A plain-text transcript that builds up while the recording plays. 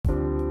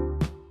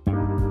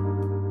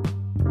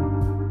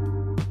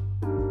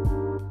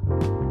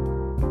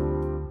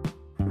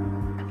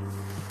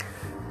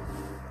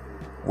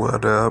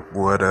What up,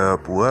 what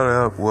up, what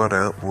up, what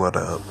up, what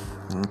up?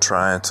 I'm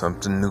trying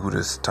something new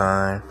this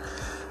time.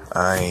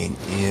 I'm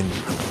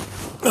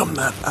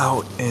not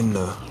out in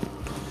the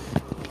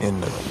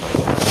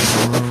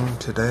room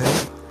today,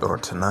 or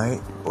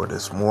tonight, or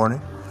this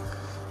morning.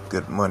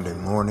 Good Monday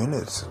morning.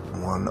 It's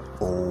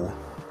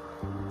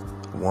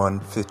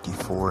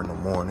 1:54 in the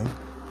morning.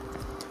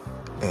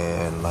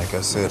 And like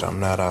I said, I'm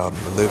not out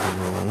in the living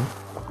room.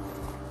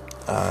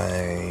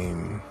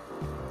 I'm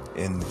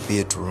in the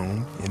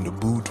bedroom, in the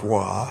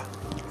boudoir,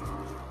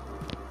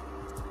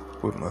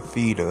 with my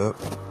feet up.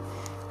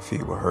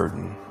 Feet were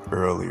hurting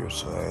earlier,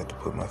 so I had to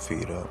put my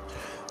feet up.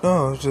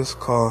 No, I just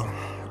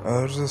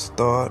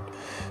thought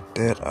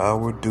that I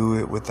would do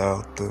it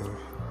without the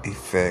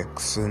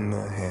effects and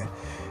the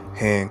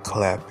hand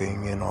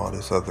clapping and all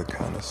this other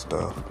kind of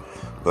stuff.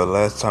 But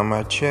last time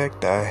I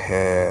checked, I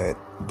had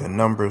the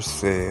numbers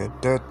said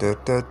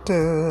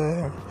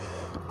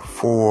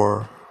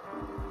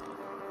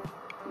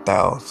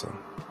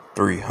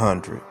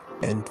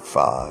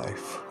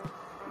 4,305.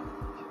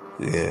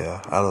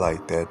 Yeah, I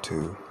like that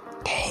too.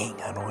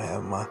 Dang, I don't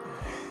have my...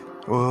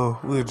 Well,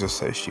 we'll just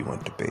say she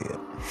went to bed.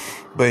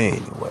 But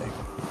anyway,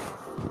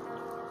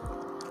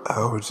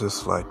 I would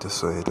just like to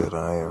say that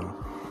I am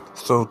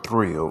so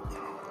thrilled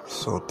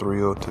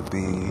to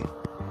be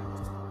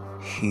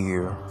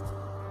here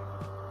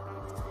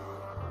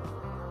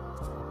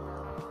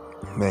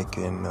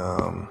making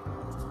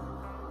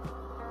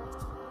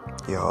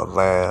y'all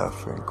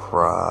laugh and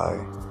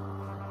cry.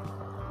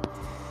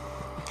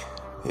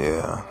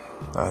 Yeah,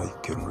 I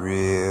can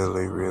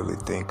really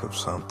think of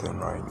something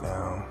right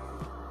now.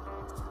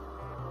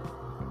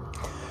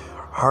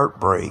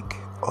 Heartbreak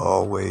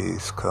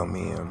always come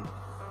in.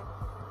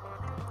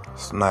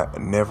 It's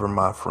never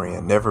my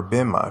friend, never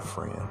been my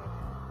friend.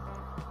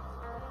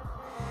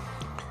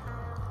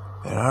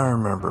 And I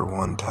remember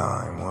one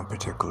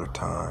particular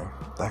time,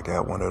 I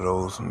got one of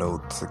those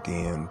notes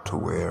again to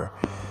where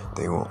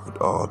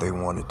all they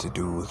wanted to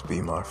do was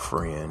be my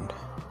friend.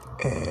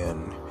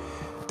 And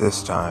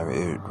this time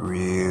it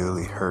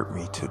really hurt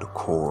me to the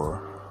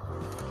core,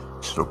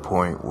 to the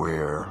point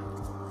where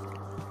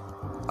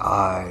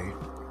I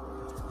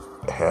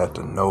had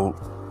the note.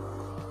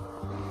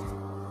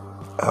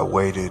 I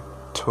waited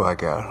till I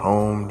got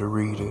home to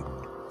read it.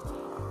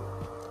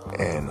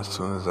 And as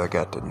soon as I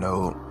got the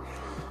note,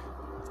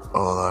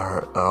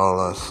 all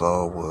I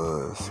saw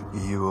was,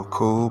 you a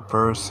cool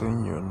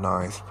person, you're a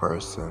nice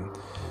person,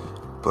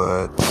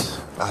 but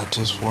I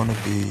just want to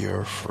be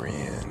your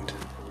friend.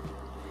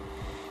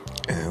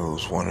 And it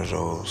was one of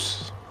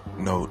those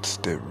notes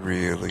that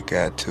really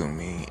got to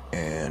me,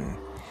 and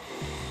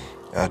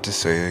I have to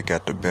say it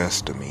got the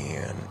best of me,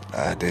 and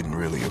I didn't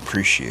really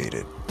appreciate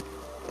it.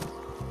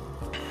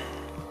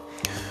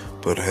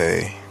 But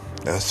hey,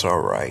 that's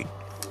alright.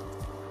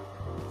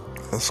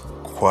 That's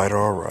quite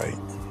alright.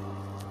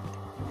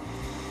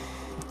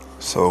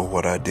 So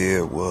what I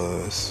did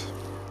was,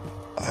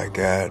 I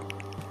got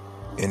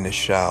in the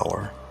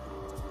shower.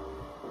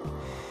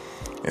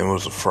 It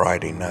was a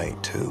Friday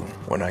night too,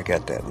 when I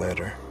got that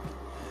letter.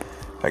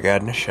 I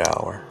got in the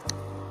shower.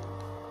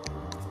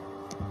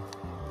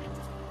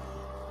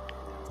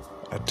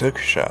 I took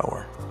a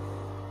shower.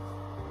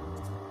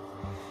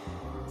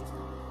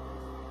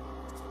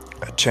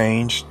 I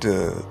changed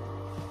the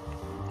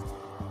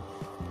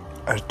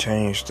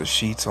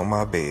sheets on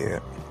my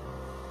bed.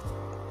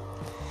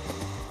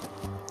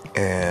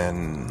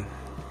 And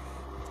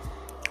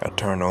I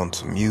turned on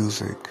some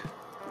music.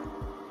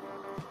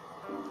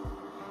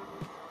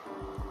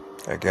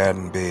 I got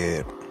in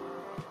bed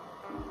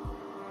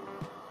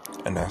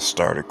and I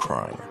started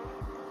crying.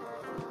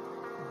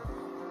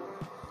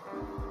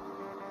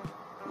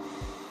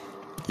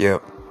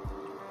 Yep.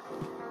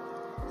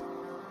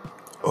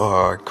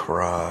 Oh, I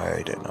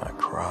cried and I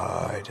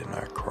cried and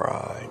I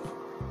cried.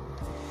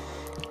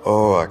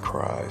 Oh, I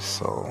cried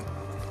so.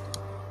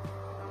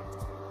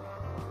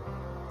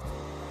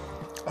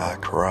 I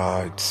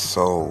cried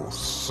so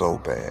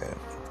bad.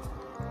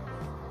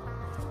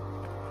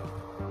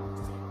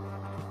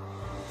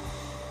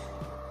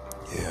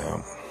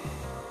 Yeah.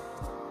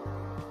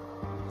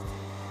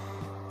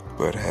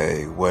 But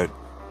hey, what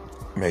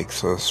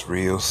makes us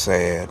real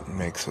sad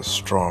makes us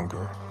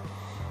stronger.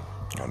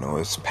 I know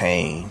it's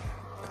pain.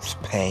 It's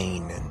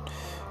pain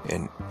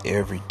in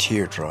every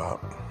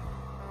teardrop.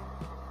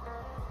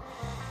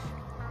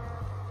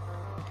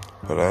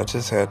 But I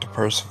just had to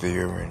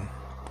persevere and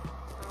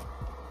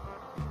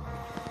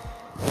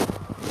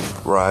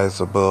rise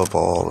above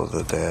all of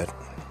that.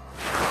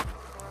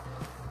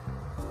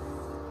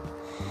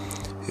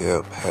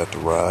 Yep, had to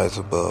rise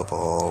above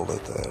all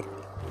of that.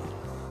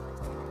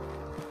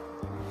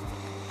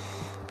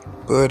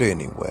 But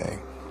anyway,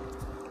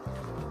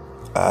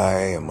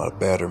 I am a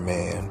better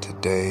man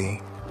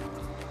today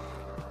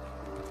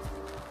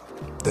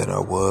than I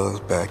was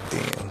back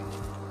then.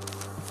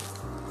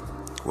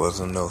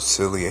 Wasn't no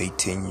silly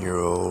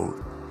 18-year-old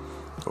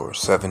or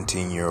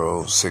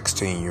 17-year-old,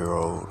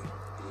 16-year-old.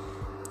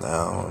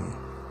 Now I'm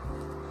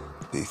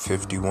be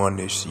 51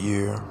 this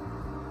year.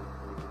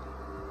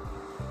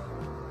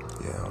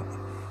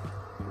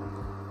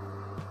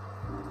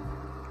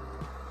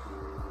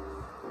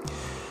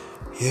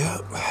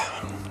 Yep.